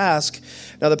noble task.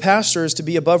 Now the pastor is to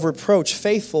be above reproach,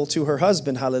 faithful to her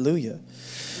husband. Hallelujah.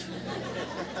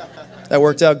 That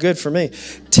worked out good for me.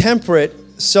 Temperate,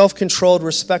 self-controlled,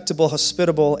 respectable,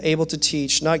 hospitable, able to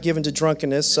teach, not given to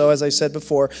drunkenness. So as I said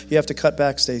before, you have to cut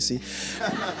back, Stacy.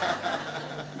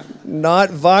 Not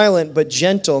violent, but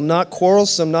gentle, not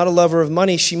quarrelsome, not a lover of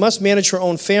money. She must manage her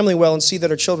own family well and see that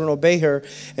her children obey her,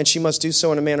 and she must do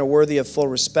so in a manner worthy of full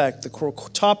respect. The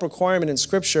top requirement in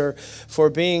Scripture for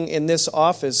being in this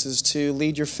office is to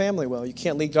lead your family well. You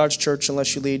can't lead God's church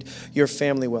unless you lead your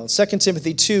family well. 2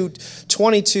 Timothy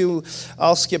 2:22,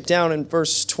 I'll skip down in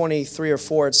verse 23 or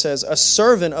 4. It says, a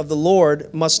servant of the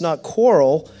Lord must not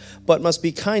quarrel, but must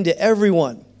be kind to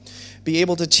everyone. Be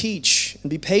able to teach and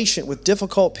be patient with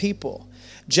difficult people.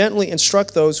 Gently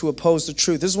instruct those who oppose the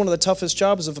truth. This is one of the toughest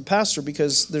jobs of a pastor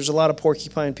because there's a lot of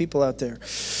porcupine people out there.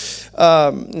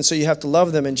 And so you have to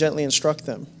love them and gently instruct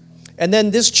them. And then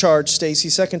this charge,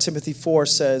 Stacy, 2 Timothy 4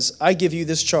 says, I give you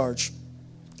this charge.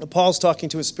 Paul's talking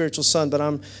to his spiritual son, but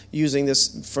I'm using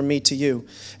this from me to you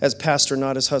as pastor,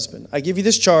 not as husband. I give you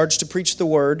this charge to preach the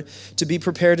word, to be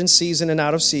prepared in season and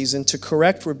out of season, to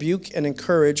correct, rebuke, and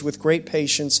encourage with great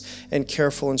patience and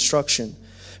careful instruction.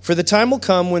 For the time will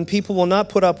come when people will not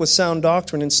put up with sound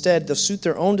doctrine. Instead, they'll suit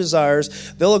their own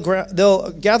desires. They'll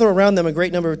gather around them a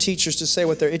great number of teachers to say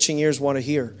what their itching ears want to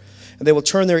hear. And they will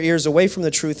turn their ears away from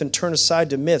the truth and turn aside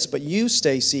to myths. But you,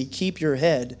 Stacy, keep your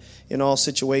head in all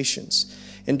situations.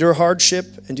 Endure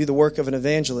hardship and do the work of an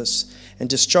evangelist and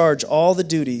discharge all the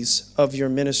duties of your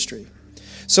ministry.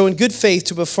 So in good faith,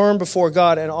 to affirm before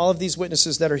God and all of these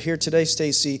witnesses that are here today,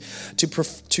 Stacy,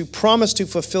 to promise to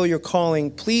fulfill your calling,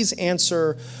 please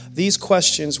answer these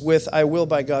questions with, I will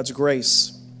by God's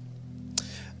grace.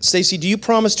 Stacy, do you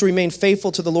promise to remain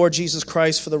faithful to the Lord Jesus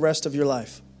Christ for the rest of your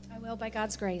life? I will by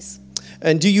God's grace.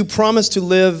 And do you promise to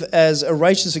live as a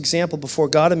righteous example before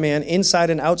God and man, inside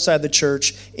and outside the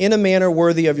church, in a manner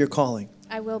worthy of your calling?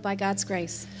 I will by God's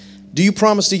grace. Do you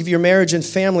promise to give your marriage and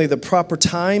family the proper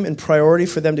time and priority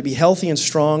for them to be healthy and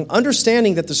strong,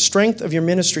 understanding that the strength of your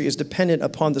ministry is dependent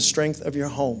upon the strength of your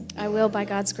home? I will by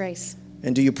God's grace.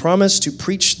 And do you promise to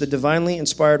preach the divinely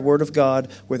inspired word of God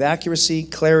with accuracy,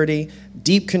 clarity,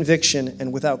 deep conviction,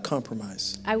 and without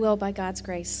compromise? I will by God's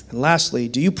grace. And lastly,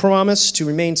 do you promise to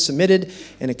remain submitted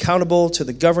and accountable to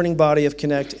the governing body of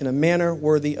Connect in a manner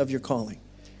worthy of your calling?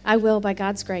 I will by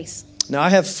God's grace. Now, I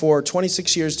have for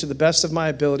 26 years, to the best of my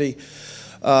ability,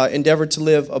 endeavored to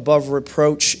live above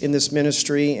reproach in this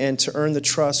ministry and to earn the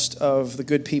trust of the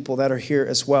good people that are here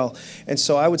as well. And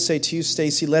so I would say to you,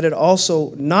 Stacy, let it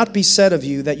also not be said of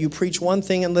you that you preach one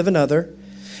thing and live another,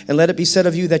 and let it be said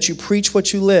of you that you preach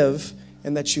what you live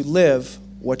and that you live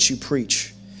what you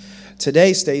preach.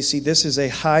 Today, Stacy, this is a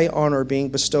high honor being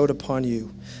bestowed upon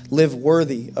you. Live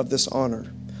worthy of this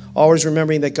honor, always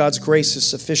remembering that God's grace is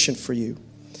sufficient for you.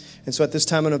 And so at this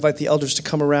time, I'm going to invite the elders to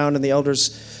come around and the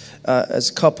elders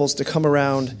as couples to come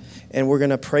around, and we're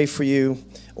going to pray for you.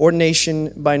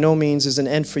 Ordination by no means is an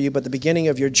end for you, but the beginning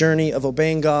of your journey of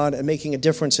obeying God and making a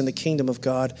difference in the kingdom of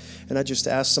God. And I just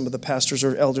ask some of the pastors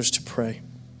or elders to pray.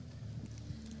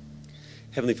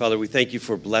 Heavenly Father, we thank you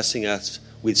for blessing us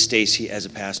with Stacy as a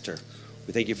pastor.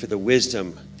 We thank you for the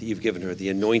wisdom that you've given her, the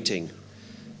anointing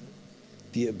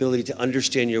the ability to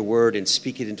understand your word and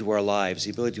speak it into our lives,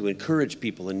 the ability to encourage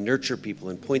people and nurture people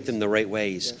and point them the right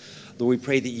ways. Lord, we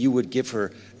pray that you would give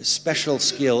her a special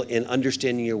skill in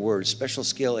understanding your word, special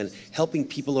skill in helping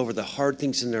people over the hard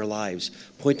things in their lives,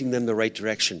 pointing them the right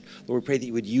direction. Lord, we pray that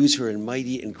you would use her in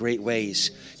mighty and great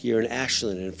ways here in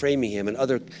Ashland and Framingham and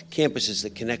other campuses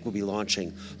that Connect will be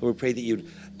launching. Lord, we pray that you'd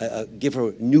give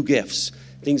her new gifts,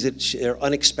 things that are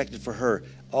unexpected for her,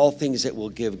 all things that will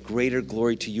give greater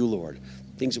glory to you, Lord,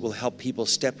 things that will help people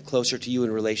step closer to you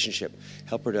in relationship,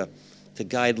 help her to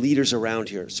guide leaders around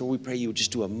here. So we pray you would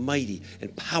just do a mighty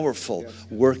and powerful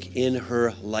work in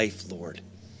her life, Lord.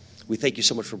 We thank you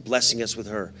so much for blessing us with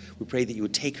her. We pray that you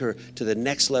would take her to the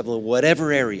next level in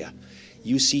whatever area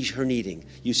you see her needing.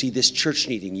 You see this church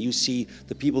needing. You see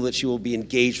the people that she will be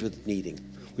engaged with needing.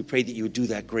 We pray that you would do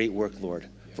that great work, Lord,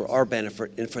 for our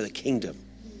benefit and for the kingdom.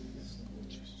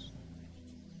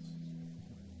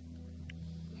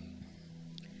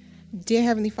 Dear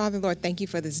Heavenly Father, Lord, thank you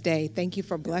for this day. Thank you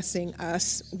for blessing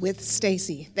us with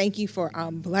Stacy. Thank you for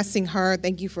blessing her.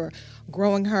 Thank you for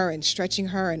growing her and stretching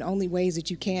her in only ways that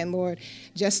you can, Lord.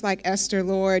 Just like Esther,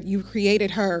 Lord, you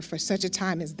created her for such a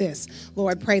time as this.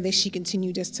 Lord, pray that she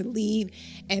continue just to lead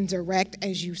and direct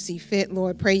as you see fit.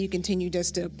 Lord, pray you continue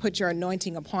just to put your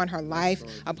anointing upon her life,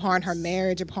 upon her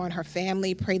marriage, upon her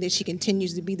family. Pray that she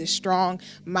continues to be the strong,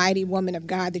 mighty woman of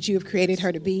God that you have created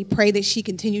her to be. Pray that she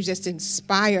continues just to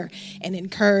inspire and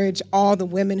encourage all the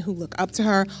women who look up to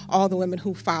her, all the women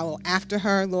who follow after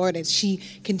her, Lord, as she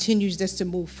continues just to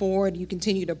move forward. You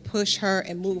continue to push her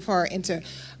and move her into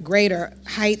greater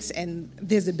heights and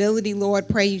visibility, Lord.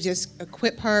 Pray you just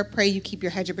equip her. Pray you keep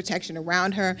your hedge of protection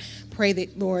around her. Pray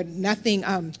that, Lord, nothing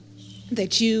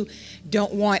that you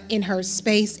don't want in her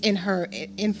space, in her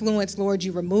influence, Lord,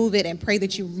 you remove it, and pray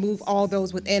that you remove all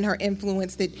those within her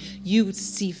influence that you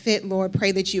see fit, Lord.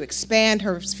 Pray that you expand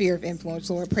her sphere of influence,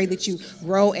 Lord. Pray that you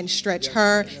grow and stretch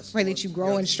her. Pray that you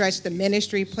grow and stretch the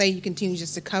ministry. Pray you continue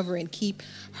just to cover and keep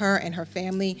her and her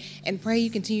family, and pray you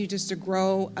continue just to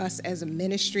grow us as a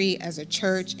ministry, as a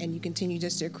church, and you continue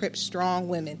just to equip strong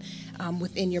women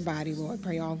within your body, Lord.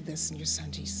 Pray all of this in your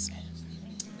Son, Jesus' name.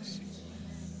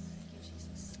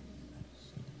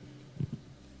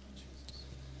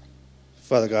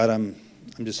 Father God, I'm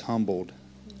just humbled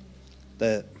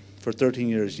that for 13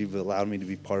 years you've allowed me to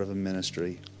be part of a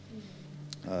ministry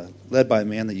led by a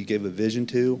man that you gave a vision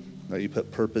to, that you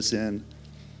put purpose in,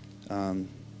 and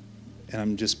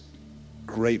I'm just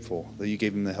grateful that you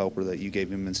gave him the helper that you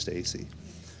gave him in Stacy.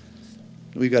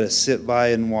 We've got to sit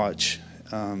by and watch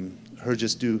her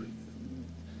just do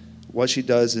what she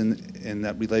does in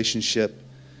that relationship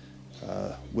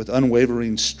with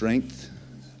unwavering strength.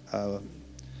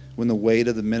 When the weight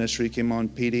of the ministry came on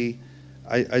PD,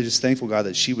 I just thankful, God,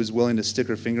 that she was willing to stick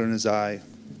her finger in his eye,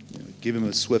 give him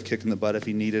a swift kick in the butt if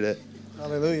he needed it.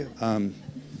 Hallelujah.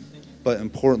 But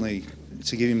importantly,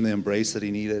 to give him the embrace that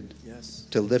he needed, yes,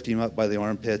 to lift him up by the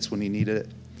armpits when he needed it,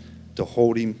 to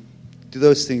hold him. Do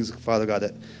those things, Father God,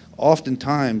 that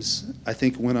oftentimes I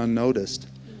think went unnoticed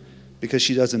because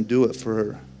she doesn't do it for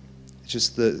her. It's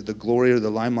just the glory or the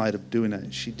limelight of doing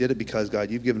it. She did it because,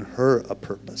 God, you've given her a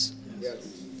purpose. Yes.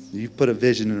 You've put a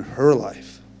vision in her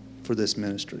life for this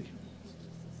ministry.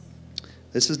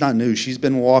 This is not new. She's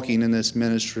been walking in this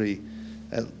ministry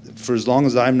for as long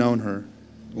as I've known her,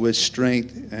 with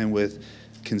strength and with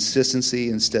consistency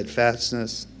and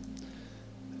steadfastness,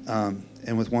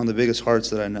 and with one of the biggest hearts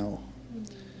that I know.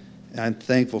 And I'm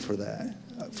thankful for that.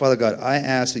 Father God, I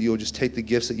ask that you'll just take the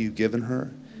gifts that you've given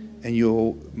her and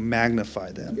you'll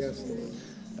magnify them. Yes,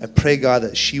 I pray, God,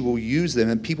 that she will use them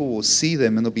and people will see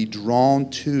them and they'll be drawn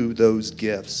to those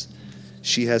gifts.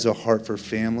 She has a heart for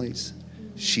families.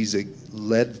 She's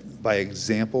led by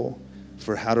example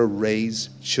for how to raise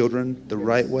children the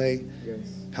right way. Yes.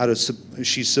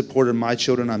 She's supported my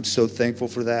children. I'm so thankful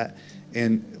for that.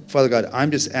 And Father God,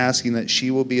 I'm just asking that she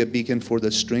will be a beacon for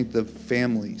the strength of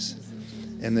families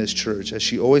in this church, as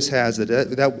she always has.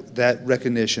 That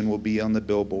recognition will be on the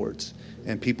billboards,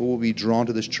 and people will be drawn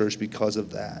to this church because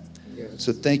of that. Yes.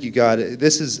 So thank you, God.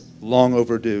 This is long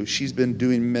overdue. She's been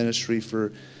doing ministry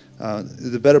for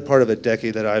the better part of a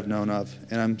decade that I've known of,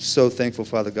 and I'm so thankful,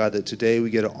 Father God, that today we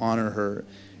get to honor her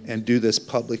and do this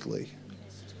publicly.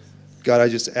 God, I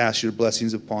just ask your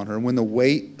blessings upon her. When the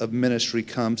weight of ministry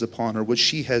comes upon her, which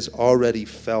she has already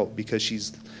felt because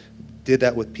she's did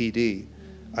that with PD,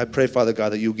 I pray, Father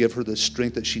God, that you'll give her the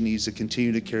strength that she needs to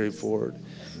continue to carry forward.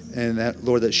 And that,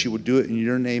 Lord, that she will do it in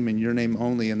your name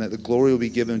only, and that the glory will be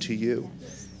given to you.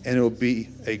 And it will be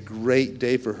a great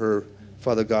day for her,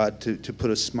 Father God, to put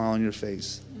a smile on your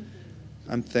face.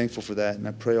 I'm thankful for that, and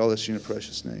I pray all this in your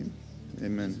precious name.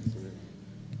 Amen.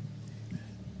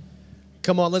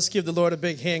 Come on, let's give the Lord a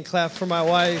big hand clap for my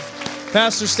wife,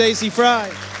 Pastor Stacy Fry.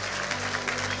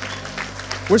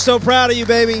 We're so proud of you,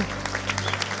 baby.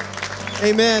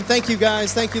 Amen. Thank you,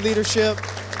 guys. Thank you, leadership.